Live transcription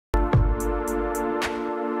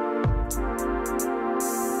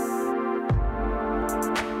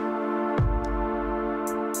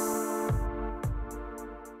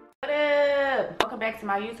to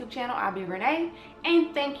my YouTube channel, IBRenee,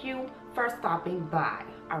 and thank you for stopping by.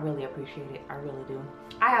 I really appreciate it. I really do.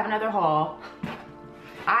 I have another haul.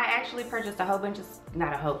 I actually purchased a whole bunch of,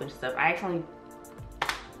 not a whole bunch of stuff. I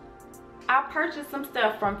purchased some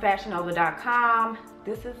stuff from fashionnova.com.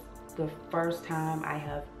 This is the first time I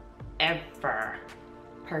have ever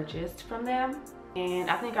purchased from them. And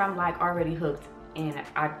I think I'm like already hooked, and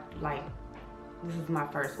this is my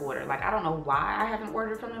first order. Like, I don't know why I haven't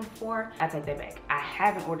ordered from them before. I take that back. I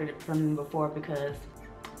haven't ordered it from them before because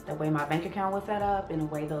the way my bank account was set up and the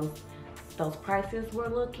way those prices were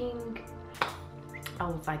looking, I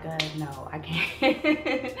was like, no, I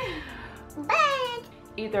can't. But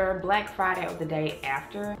either Black Friday or the day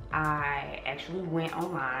after, I actually went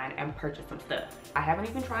online and purchased some stuff. I haven't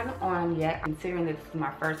even tried them on yet. Considering that this is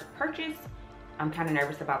my first purchase, I'm kind of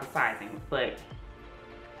nervous about the sizing, but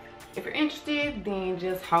if you're interested, then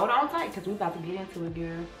just hold on tight because we're about to get into it,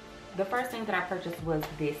 girl. The first thing that I purchased was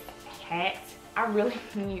this hat. I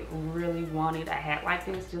really wanted a hat like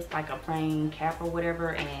this, just like a plain cap or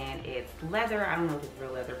whatever, and it's leather. I don't know if it's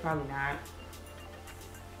real leather, probably not.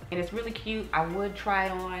 And it's really cute. I would try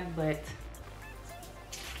it on, but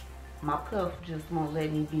my puff just won't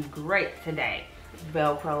let me be great today.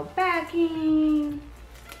 Velcro backing.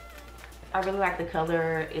 I really like the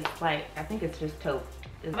color. It's like, I think it's just taupe.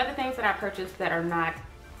 Other things that I purchased that are not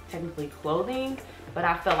technically clothing, but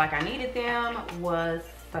I felt like I needed them, was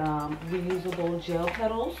some reusable gel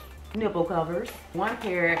petals, nipple covers. One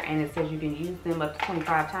pair, and it says you can use them up to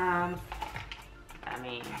 25 times. I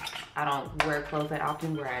mean, I don't wear clothes that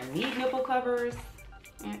often where I need nipple covers.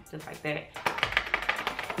 Yeah, just like that.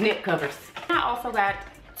 Nip covers. I also got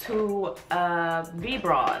two V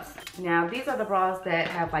bras. Now, these are the bras that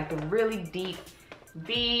have like the really deep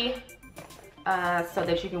V, so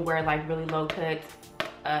that you can wear like really low cut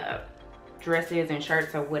dresses and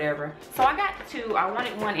shirts or whatever. So I got two. I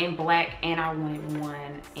wanted one in black and I wanted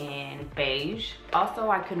one in beige. Also,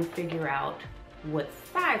 I couldn't figure out what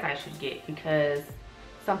size I should get because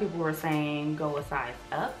some people were saying go a size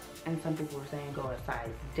up and some people were saying go a size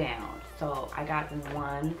down. So I got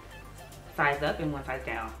one size up and one size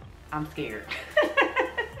down. I'm scared.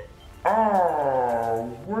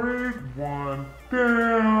 Oh, wait one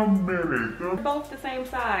damn minute. They're both the same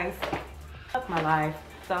size. Fuck my life.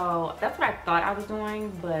 So that's what I thought I was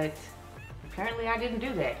doing, but apparently I didn't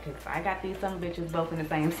do that because I got these some bitches both in the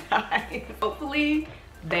same size. Hopefully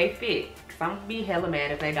they fit, because I'm gonna be hella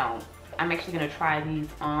mad if they don't. I'm actually gonna try these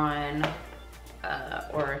on,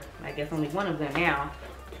 or I guess only one of them now,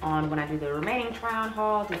 on when I do the remaining try on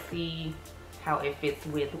haul to see how it fits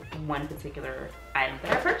with one particular item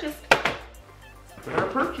that I purchased.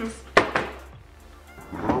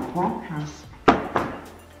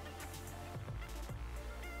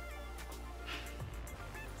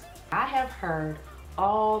 I have heard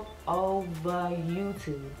all over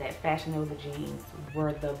YouTube that Fashion Nova jeans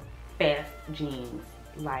were the best jeans.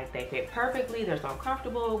 Like, they fit perfectly, they're so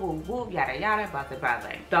comfortable, whoop whoop, yada yada, blah blah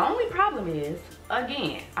blah. The only problem is,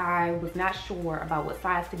 again, I was not sure about what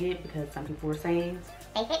size to get because some people were saying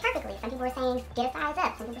they fit perfectly. Some people were saying get a size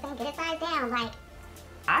up. Some people were saying get a size down. Like,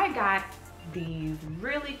 I got these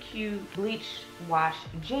really cute bleach wash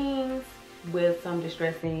jeans with some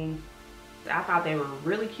distressing. I thought they were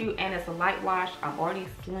really cute, and it's a light wash. I'm already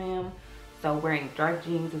slim, so wearing dark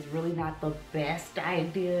jeans is really not the best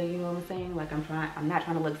idea, you know what I'm saying? Like, I'm not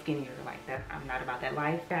trying to look skinnier like that. I'm not about that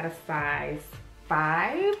life. Got a size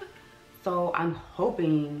 5, so I'm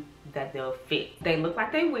hoping that they'll fit. They look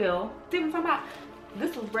like they will. See what I'm talking about?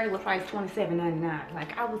 This was regular price $27.99.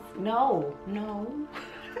 Like, I was, no.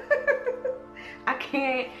 I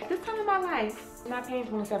can't. This time in my life, I'm not paying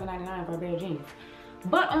 $27.99 for a pair of jeans.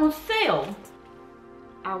 But on sale,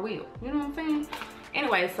 I will. You know what I'm saying?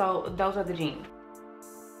 Anyway, so those are the jeans.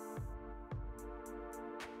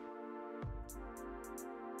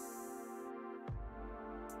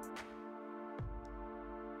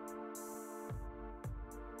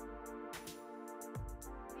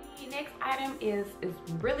 The next item is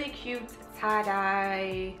really cute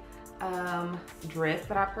tie-dye dress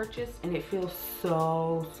that I purchased, and it feels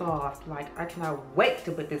so soft. Like, I cannot wait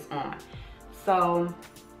to put this on. So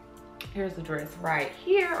here's the dress right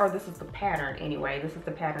here, or this is the pattern anyway. This is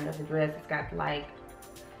the pattern of the dress. It's got like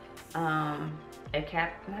a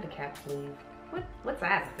cap, not a cap sleeve. What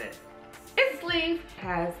size is this? It's a sleeve. It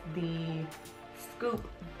has the scoop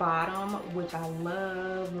bottom, which I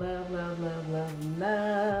love.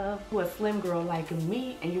 To a slim girl like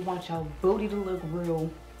me, and you want your booty to look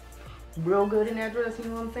real good in that dress, you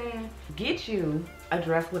know what I'm saying? Get you a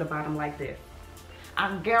dress with a bottom like this.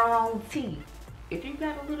 I guarantee if you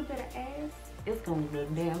got a little bit of ass, it's gonna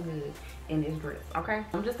look damn good in this dress, okay?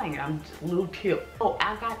 I'm just saying, I'm just a little tip. Oh,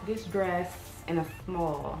 I got this dress in a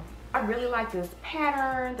small. I really like this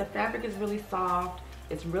pattern. The fabric is really soft.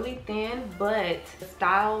 It's really thin, but the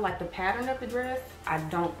style, like the pattern of the dress, I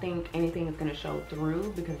don't think anything is gonna show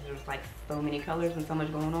through because there's like so many colors and so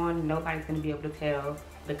much going on. Nobody's gonna be able to tell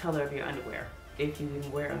the color of your underwear if you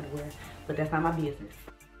even wear underwear, but that's not my business.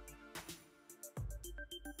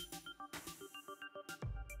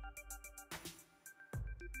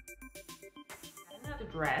 Another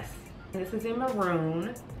dress. This is in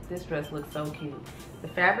maroon. This dress looks so cute. The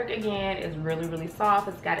fabric again is really, really soft.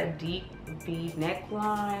 It's got a deep V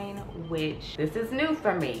neckline, which this is new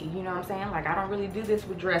for me. You know what I'm saying? Like, I don't really do this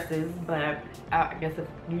with dresses, but I guess if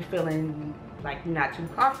you're feeling like you're not too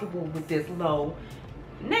comfortable with this low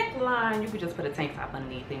neckline, you could just put a tank top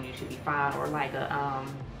underneath and you should be fine. Or like a,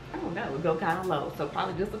 I don't know, it would go kind of low. So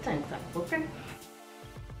probably just a tank top, okay?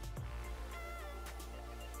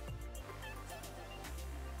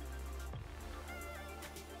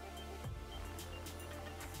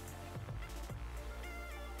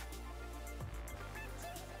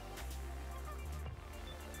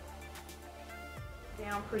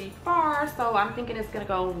 Down pretty far, so I'm thinking it's gonna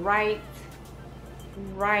go right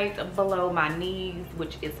below my knees,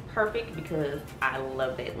 which is perfect because I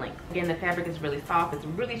love that length. Again, the fabric is really soft. It's a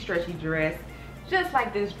really stretchy dress, just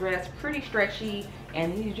like this dress, pretty stretchy.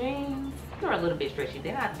 And these jeans, they're a little bit stretchy.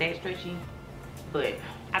 They're not that stretchy, but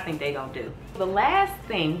I think they gonna do. The last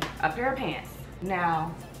thing, a pair of pants.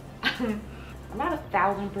 Now, I'm not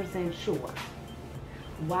 1000% sure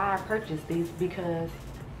why I purchased these because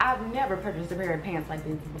I've never purchased a pair of pants like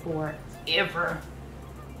this before, ever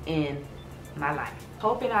in my life.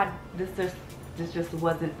 Hoping this just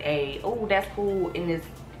wasn't a, oh, that's cool and it's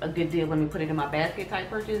a good deal, let me put it in my basket type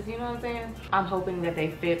purchase, you know what I'm saying? I'm hoping that they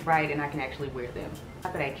fit right and I can actually wear them.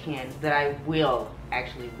 Not that I can, that I will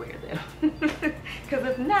actually wear them. Because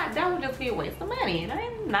if not, that would just be a waste of money and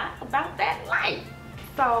I'm not about that life.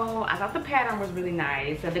 So I thought the pattern was really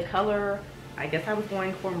nice and the color, I guess I was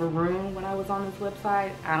going for maroon when I was on this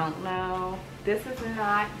website. I don't know. This was,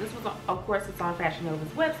 of course, it's on Fashion Nova's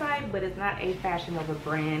website, but it's not a Fashion Nova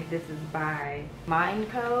brand. This is by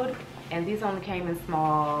Mind Code, and these only came in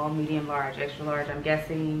small, medium, large, extra large. I'm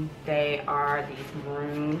guessing they are these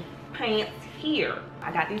maroon pants here.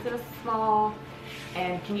 I got these in a small,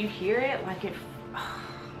 and can you hear it? Like it,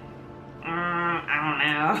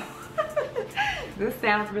 I don't know. This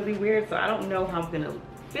sounds really weird, so I don't know how I'm gonna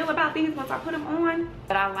feel about these once I put them on,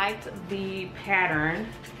 but I liked the pattern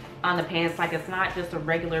on the pants. Like, it's not just a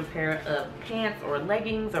regular pair of pants or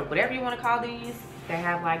leggings or whatever you want to call these. They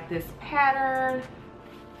have like this pattern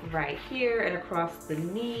right here and across the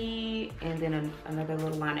knee, and then another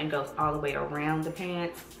little line and goes all the way around the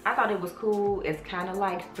pants. I thought it was cool. It's kind of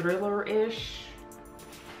like Thriller-ish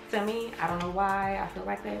to me. I don't know why I feel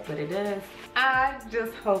like that, but it does. I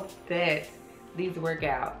just hope that these work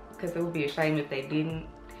out because it would be a shame if they didn't.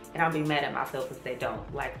 And I'll be mad at myself if they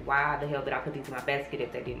don't. Like, why the hell did I put these in my basket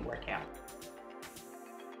if they didn't work out?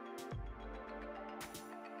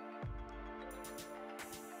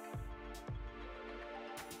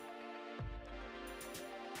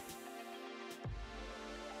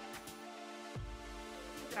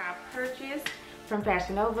 I purchased from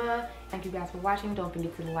Fashion Nova. Thank you guys for watching. Don't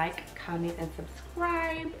forget to like, comment, and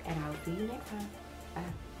subscribe. And I'll see you next time. Bye.